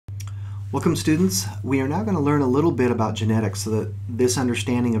Welcome students. We are now going to learn a little bit about genetics so that this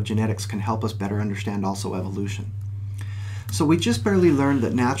understanding of genetics can help us better understand also evolution. So we just barely learned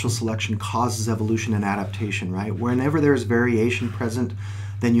that natural selection causes evolution and adaptation, right? Whenever there's variation present,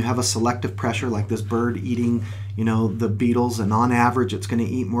 then you have a selective pressure like this bird eating, the beetles, and on average it's going to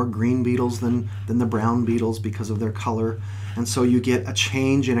eat more green beetles than the brown beetles because of their color. And so you get a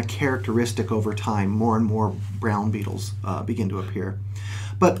change in a characteristic over time. More and more brown beetles begin to appear.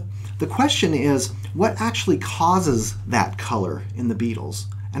 But the question is, what actually causes that color in the beetles?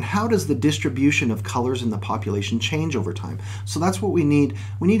 And how does the distribution of colors in the population change over time? So that's what we need.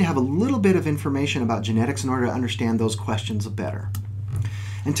 We need to have a little bit of information about genetics in order to understand those questions better.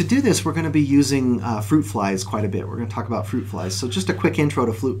 And to do this, we're going to be using fruit flies quite a bit. We're going to talk about fruit flies. So just a quick intro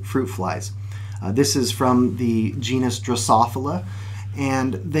to fruit flies. This is from the genus Drosophila.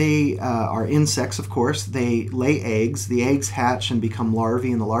 And they are insects, of course. They lay eggs. The eggs hatch and become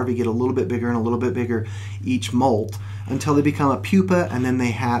larvae, and the larvae get a little bit bigger and a little bit bigger each molt until they become a pupa, and then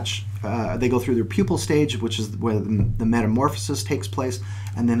they hatch. They go through their pupal stage, which is where the metamorphosis takes place,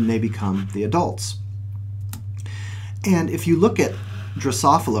 and then they become the adults. And if you look at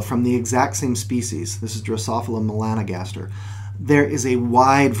Drosophila from the exact same species, this is Drosophila melanogaster, there is a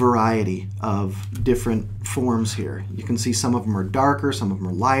wide variety of different forms here. You can see some of them are darker, some of them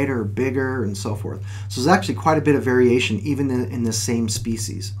are lighter, bigger, and so forth. So there's actually quite a bit of variation even in the same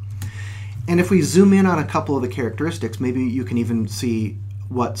species. And if we zoom in on a couple of the characteristics, maybe you can even see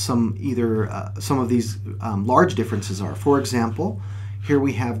what some of these large differences are. For example, here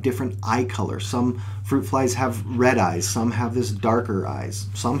we have different eye colors. Some fruit flies have red eyes, some have this darker eyes,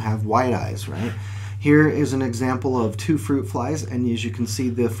 some have white eyes, right? Here is an example of two fruit flies, and as you can see,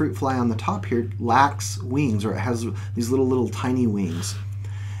 the fruit fly on the top here lacks wings, or it has these little tiny wings.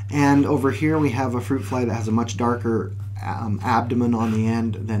 And over here we have a fruit fly that has a much darker abdomen on the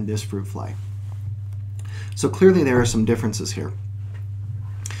end than this fruit fly. So clearly there are some differences here.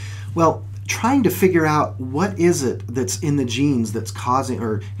 Well, trying to figure out what is it that's in the genes that's causing,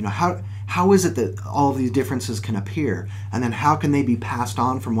 or how is it that all of these differences can appear, and then how can they be passed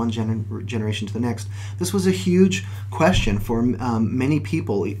on from one generation to the next? This was a huge question for many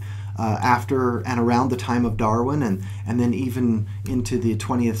people after and around the time of Darwin, and then even into the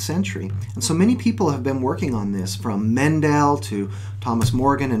 20th century. And so many people have been working on this, from Mendel to Thomas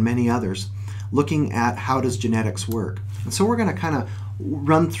Morgan and many others, looking at how does genetics work. And so we're going to kind of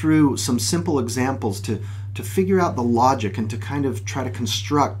run through some simple examples to figure out the logic and to kind of try to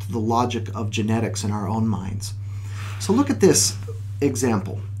construct the logic of genetics in our own minds. So look at this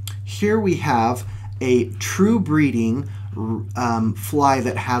example. Here we have a true breeding fly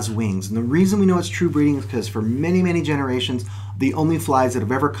that has wings. And the reason we know it's true breeding is because for many, many generations, the only flies that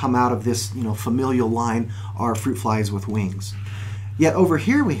have ever come out of this familial line are fruit flies with wings. Yet over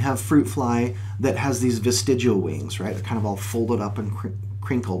here we have fruit fly that has these vestigial wings, right? They're kind of all folded up and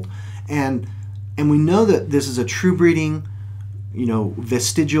crinkled. And we know that this is a true breeding,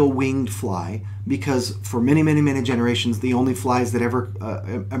 vestigial winged fly, because for many, many, many generations, the only flies that ever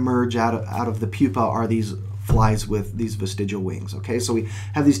emerge out of the pupa are these flies with these vestigial wings. Okay, so we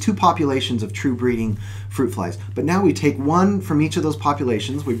have these two populations of true breeding fruit flies. But now we take one from each of those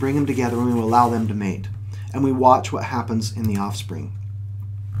populations, we bring them together, and we allow them to mate. And we watch what happens in the offspring.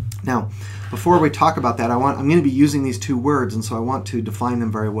 Now, before we talk about that, I'm going to be using these two words, and so I want to define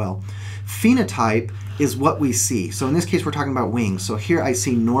them very well. Phenotype is what we see. So in this case, we're talking about wings. So here I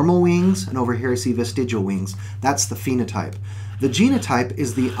see normal wings, and over here I see vestigial wings. That's the phenotype. The genotype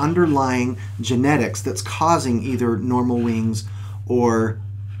is the underlying genetics that's causing either normal wings or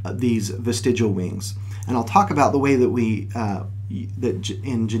these vestigial wings. And I'll talk about the way that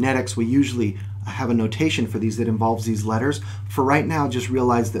in genetics we usually have a notation for these that involves these letters. For right now, just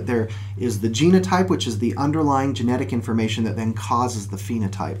realize that there is the genotype, which is the underlying genetic information that then causes the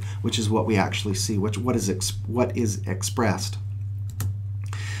phenotype, which is what we actually see, what is expressed.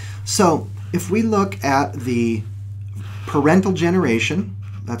 So if we look at the parental generation,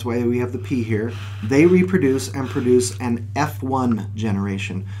 that's why we have the P here, they reproduce and produce an F1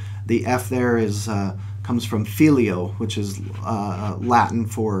 generation. The F there is comes from filio, which is Latin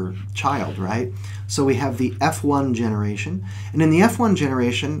for child, right? So we have the F1 generation. And in the F1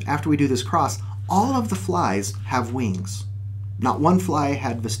 generation, after we do this cross, all of the flies have wings. Not one fly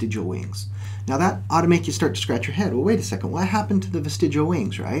had vestigial wings. Now that ought to make you start to scratch your head. Well, wait a second, what happened to the vestigial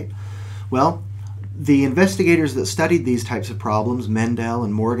wings, right? Well, the investigators that studied these types of problems, Mendel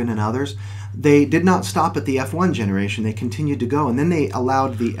and Morgan and others, they did not stop at the F1 generation. They continued to go, and then they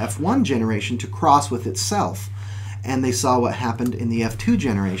allowed the F1 generation to cross with itself. And they saw what happened in the F2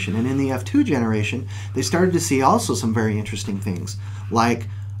 generation. And in the F2 generation, they started to see also some very interesting things, like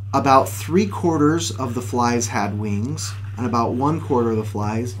about 3/4 of the flies had wings, and about 1/4 of the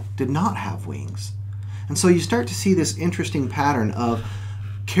flies did not have wings. And so you start to see this interesting pattern of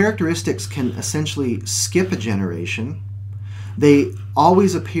characteristics can essentially skip a generation. They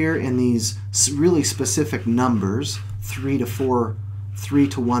always appear in these really specific numbers, 3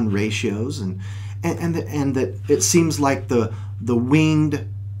 to 1 ratios, and that it seems like the winged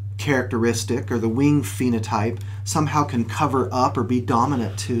characteristic or the wing phenotype somehow can cover up or be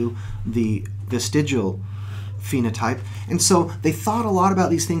dominant to the vestigial phenotype. And so they thought a lot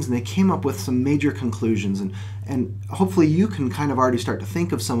about these things, and they came up with some major conclusions, and hopefully you can kind of already start to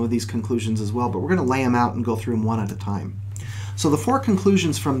think of some of these conclusions as well, but we're going to lay them out and go through them one at a time. So the 4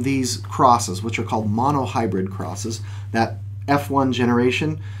 conclusions from these crosses, which are called monohybrid crosses, that F1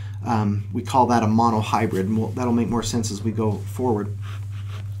 generation, we call that a monohybrid, and that'll make more sense as we go forward.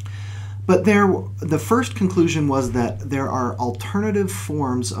 But the first conclusion was that there are alternative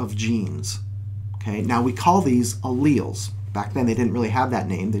forms of genes. Okay, now we call these alleles. Back then they didn't really have that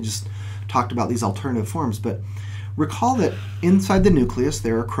name, they just talked about these alternative forms. But recall that inside the nucleus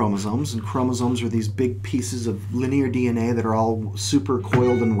there are chromosomes, and chromosomes are these big pieces of linear DNA that are all super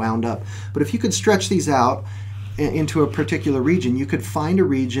coiled and wound up. But if you could stretch these out into a particular region, you could find a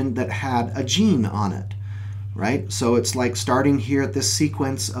region that had a gene on it, right? So it's like starting here at this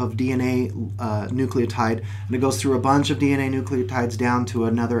sequence of DNA nucleotide, and it goes through a bunch of DNA nucleotides down to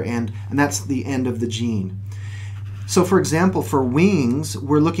another end, and that's the end of the gene. So for example, for wings,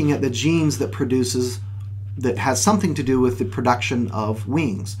 we're looking at the genes that has something to do with the production of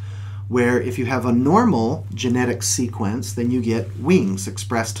wings, where if you have a normal genetic sequence, then you get wings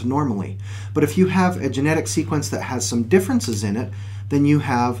expressed normally. But if you have a genetic sequence that has some differences in it, then you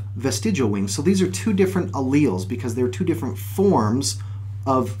have vestigial wings. So these are 2 different alleles because they're 2 different forms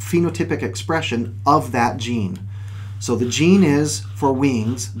of phenotypic expression of that gene. So the gene is for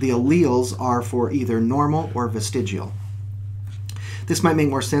wings, the alleles are for either normal or vestigial. This might make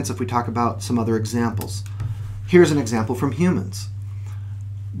more sense if we talk about some other examples. Here's an example from humans.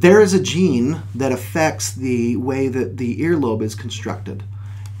 There is a gene that affects the way that the earlobe is constructed,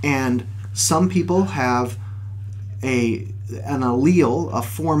 and some people have an allele, a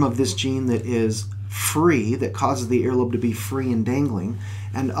form of this gene that is free, that causes the earlobe to be free and dangling,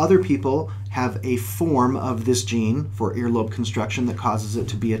 and other people have a form of this gene for earlobe construction that causes it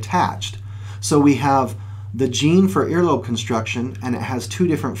to be attached. So we have the gene for earlobe construction, and it has 2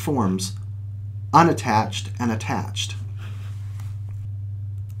 different forms, unattached and attached.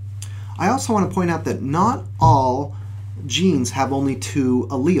 I also want to point out that not all genes have only 2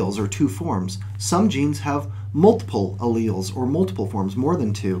 alleles or 2 forms. Some genes have multiple alleles or multiple forms, more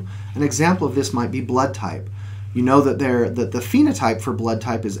than 2. An example of this might be blood type. You know that the phenotype for blood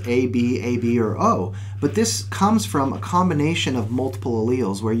type is AB, or O, but this comes from a combination of multiple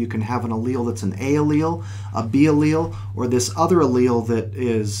alleles where you can have an allele that's an A allele, a B allele, or this other allele that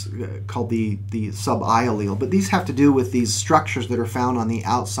is called the sub-I allele. But these have to do with these structures that are found on the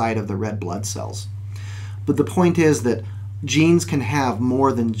outside of the red blood cells. But the point is that genes can have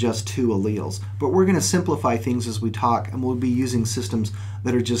more than just 2 alleles, but we're going to simplify things as we talk, and we'll be using systems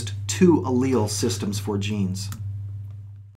that are just 2 allele systems for genes.